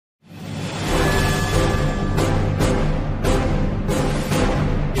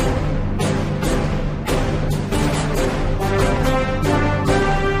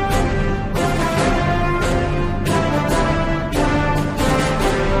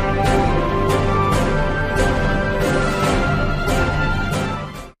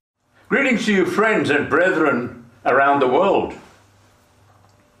Greetings to you, friends and brethren around the world.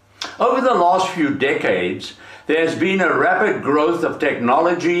 Over the last few decades, there has been a rapid growth of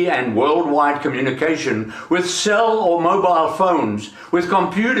technology and worldwide communication with cell or mobile phones, with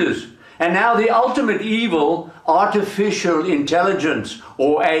computers, and now the ultimate evil, artificial intelligence,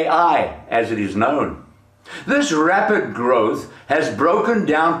 or AI, as it is known. This rapid growth has broken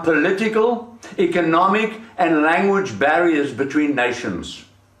down political, economic, and language barriers between nations.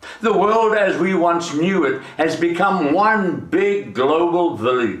 The world as we once knew it has become one big global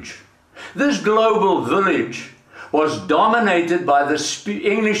village. This global village was dominated by the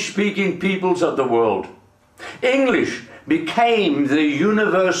English-speaking peoples of the world. English became the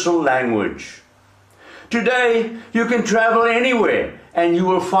universal language. Today, you can travel anywhere and you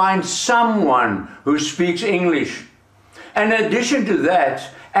will find someone who speaks English. In addition to that,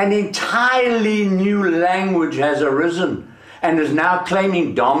 an entirely new language has arisen and is now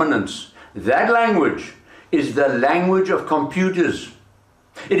claiming dominance. That language is the language of computers.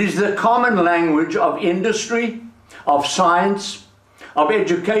 It is the common language of industry, of science, of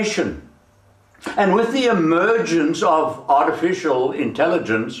education. And with the emergence of artificial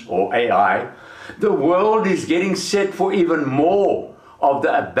intelligence, or AI, the world is getting set for even more of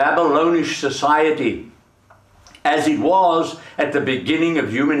the Babylonish society, as it was at the beginning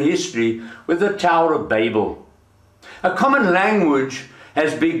of human history with the Tower of Babel. A common language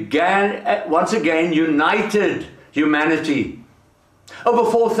has once again united humanity.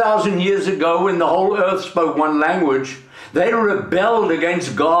 Over 4,000 years ago, when the whole earth spoke one language, they rebelled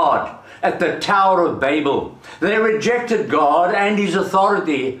against God at the Tower of Babel. They rejected God and His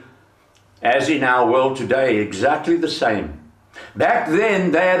authority, as in our world today, exactly the same. Back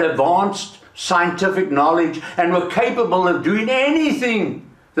then, they had advanced scientific knowledge and were capable of doing anything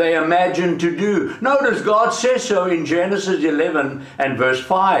they imagined to do. Notice God says so in Genesis 11 and verse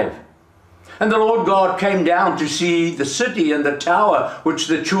 5. And the Lord God came down to see the city and the tower which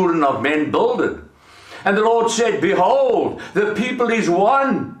the children of men builded. And the Lord said, Behold, the people is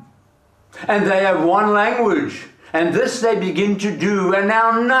one, and they have one language. And this they begin to do, and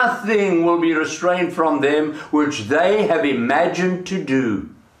now nothing will be restrained from them which they have imagined to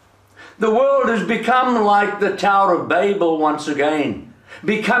do. The world has become like the Tower of Babel once again,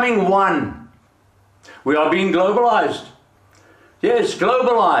 becoming one. We are being globalized. Yes,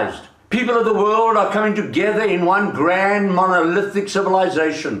 globalized. People of the world are coming together in one grand monolithic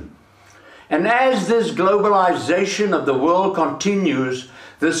civilization. And as this globalization of the world continues,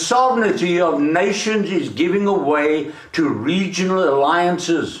 the sovereignty of nations is giving way to regional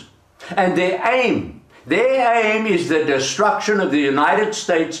alliances. And their aim is the destruction of the United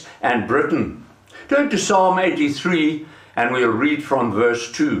States and Britain. Turn to Psalm 83 and we'll read from verse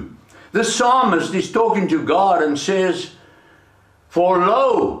 2. The psalmist is talking to God and says, For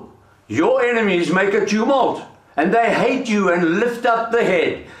lo, your enemies make a tumult, and they hate you and lift up the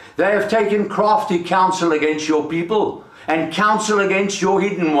head. They have taken crafty counsel against your people, and counsel against your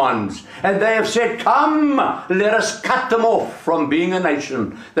hidden ones. And they have said, Come, let us cut them off from being a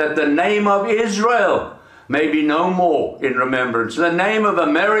nation, that the name of Israel may be no more in remembrance, the name of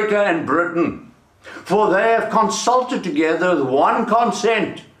America and Britain. For they have consulted together with one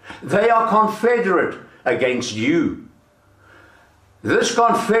consent. They are confederate against you. This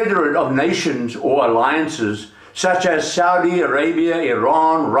confederate of nations or alliances, such as Saudi Arabia,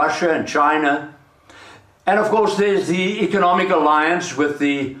 Iran, Russia, and China. And of course, there's the economic alliance with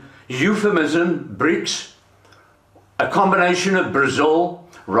the euphemism BRICS, a combination of Brazil,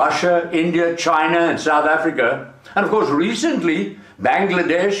 Russia, India, China, and South Africa. And of course, recently,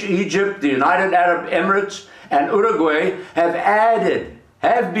 Bangladesh, Egypt, the United Arab Emirates, and Uruguay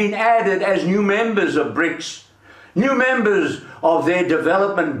have been added as new members of BRICS, new members of their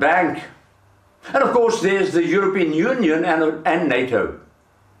development bank. And of course, there's the European Union and NATO.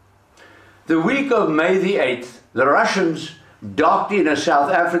 The week of May the 8th, the Russians docked in a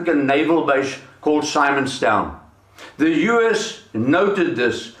South African naval base called Simonstown. The US noted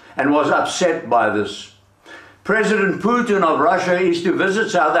this and was upset by this. President Putin of Russia is to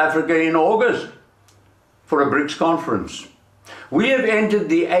visit South Africa in August for a BRICS conference. We have entered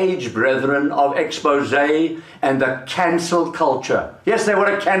the age, brethren, of expose and the cancel culture. Yes, they want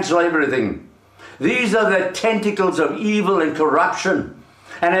to cancel everything. These are the tentacles of evil and corruption,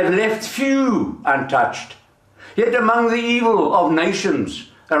 and have left few untouched. Yet among the evil of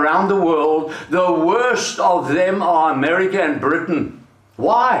nations around the world, the worst of them are America and Britain.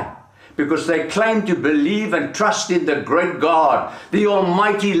 Why? Because they claim to believe and trust in the great God, the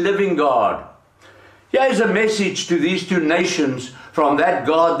almighty living God. Here is a message to these two nations from that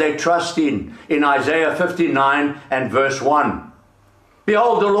God they trust in Isaiah 59 and verse 1.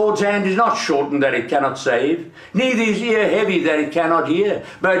 Behold, the Lord's hand is not shortened that it cannot save, neither his ear heavy that it cannot hear.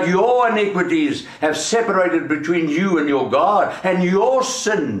 But your iniquities have separated between you and your God, and your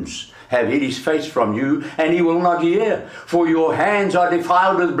sins have hid his face from you, and he will not hear. For your hands are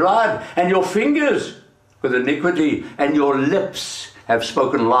defiled with blood, and your fingers with iniquity, and your lips have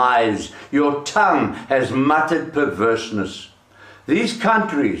spoken lies. Your tongue has muttered perverseness. These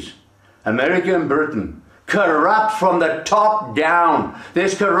countries, America and Britain, corrupt from the top down.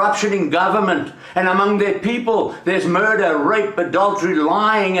 There's corruption in government, and among their people there's murder, rape, adultery,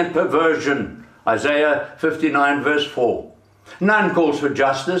 lying, and perversion. Isaiah 59 verse 4. None calls for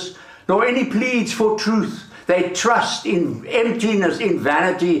justice, nor any pleads for truth. They trust in emptiness, in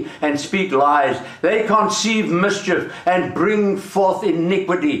vanity, and speak lies. They conceive mischief and bring forth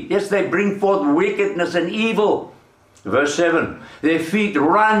iniquity. Yes, they bring forth wickedness and evil. Verse 7, their feet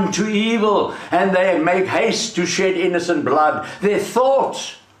run to evil, and they make haste to shed innocent blood. Their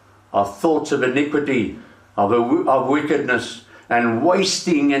thoughts are thoughts of iniquity, of wickedness, and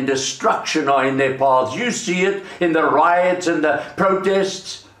wasting and destruction are in their paths. You see it in the riots and the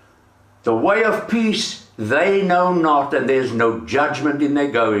protests. The way of peace they know not, and there's no judgment in their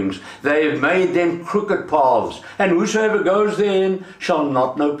goings. They have made them crooked paths, and whosoever goes therein shall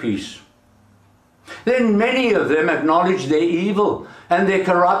not know peace. Then many of them acknowledge their evil and their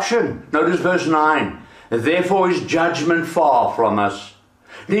corruption. Notice verse 9. Therefore is judgment far from us,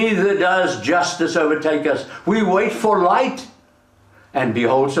 neither does justice overtake us. We wait for light, and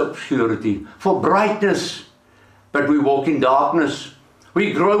behold obscurity, for brightness, but we walk in darkness.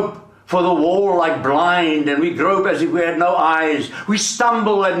 We grope for the wall like blind, and we grope as if we had no eyes. We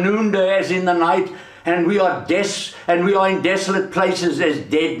stumble at noonday as in the night, and we are in desolate places as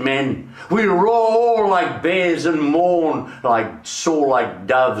dead men. We roar like bears and mourn, soar like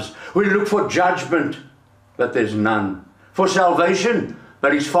doves. We look for judgment, but there's none. For salvation,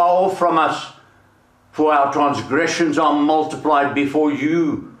 but it's far off from us. For our transgressions are multiplied before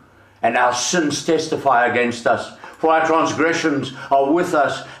you, and our sins testify against us. For our transgressions are with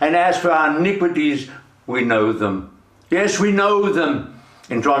us, and as for our iniquities, we know them. Yes, we know them,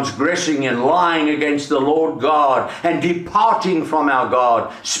 in transgressing and lying against the Lord God, and departing from our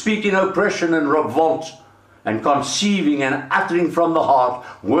God, speaking oppression and revolt, and conceiving and uttering from the heart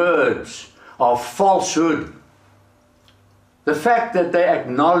words of falsehood. The fact that they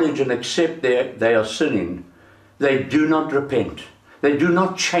acknowledge and accept they are sinning, they do not repent. They do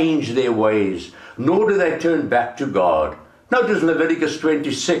not change their ways, nor do they turn back to God. Notice Leviticus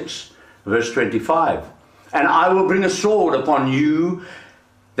 26, verse 25. And I will bring a sword upon you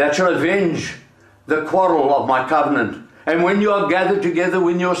that shall avenge the quarrel of my covenant. And when you are gathered together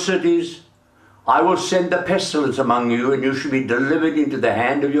in your cities, I will send a pestilence among you, and you shall be delivered into the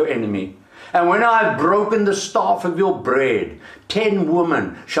hand of your enemy. And when I have broken the staff of your bread, 10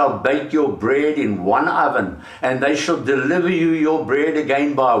 women shall bake your bread in one oven, and they shall deliver you your bread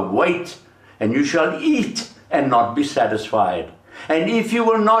again by weight, and you shall eat and not be satisfied. And if you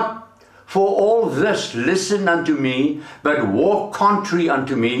will not for all this listen unto me, but walk contrary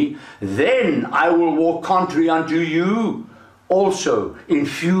unto me, then I will walk contrary unto you also in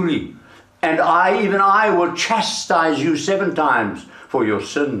fury. And even I will chastise you 7 times for your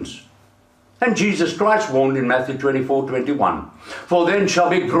sins. And Jesus Christ warned in Matthew 24:21, for then shall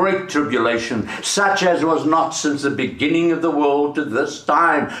be great tribulation, such as was not since the beginning of the world to this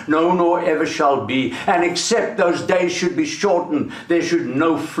time, no, nor ever shall be. And except those days should be shortened, there should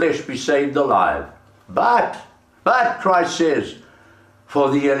no flesh be saved alive. But Christ says,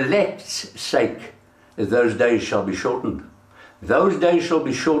 for the elect's sake, those days shall be shortened. Those days shall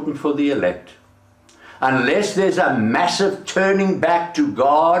be shortened for the elect. Unless there's a massive turning back to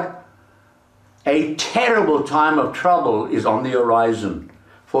God, a terrible time of trouble is on the horizon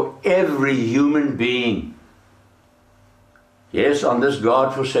for every human being. Yes, on this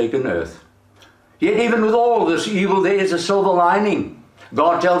God-forsaken earth. Yet even with all this evil, there is a silver lining.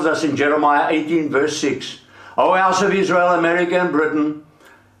 God tells us in Jeremiah 18 verse 6, O house of Israel, America and Britain,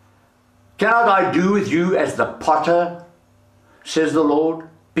 cannot I do with you as the potter, says the Lord?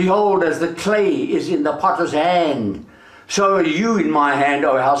 Behold, as the clay is in the potter's hand, so are you in my hand,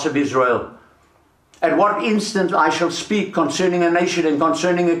 O house of Israel. At what instant I shall speak concerning a nation and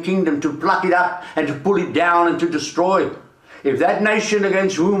concerning a kingdom, to pluck it up and to pull it down and to destroy it. If that nation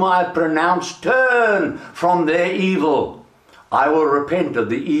against whom I have pronounced turn from their evil, I will repent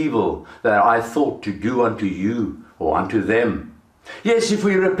of the evil that I thought to do unto you or unto them. Yes, if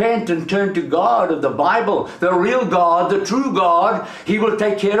we repent and turn to God of the Bible, the real God, the true God, He will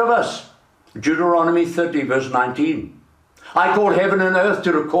take care of us. Deuteronomy 30 verse 19. I call heaven and earth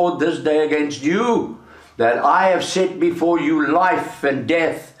to record this day against you, that I have set before you life and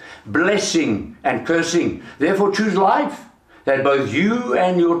death, blessing and cursing. Therefore choose life, that both you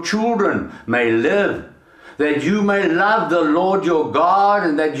and your children may live, that you may love the Lord your God,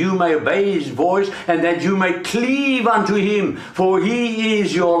 and that you may obey his voice, and that you may cleave unto him, for he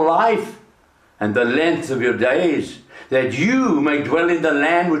is your life and the length of your days, that you may dwell in the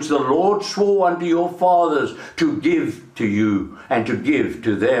land which the Lord swore unto your fathers to give to you and to give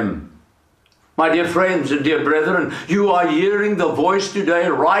to them. My dear friends and dear brethren, you are hearing the voice today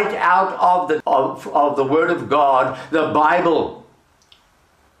right out of the Word of God, the Bible.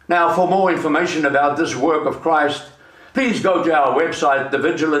 Now, for more information about this work of Christ, please go to our website,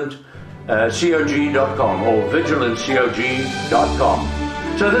 thevigilantcog.com or vigilantcog.com.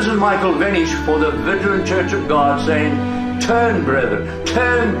 So this is Michael Venish for the Vigilant Church of God saying, turn, brethren,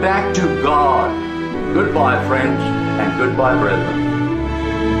 turn back to God. Goodbye, friends, and goodbye, brethren.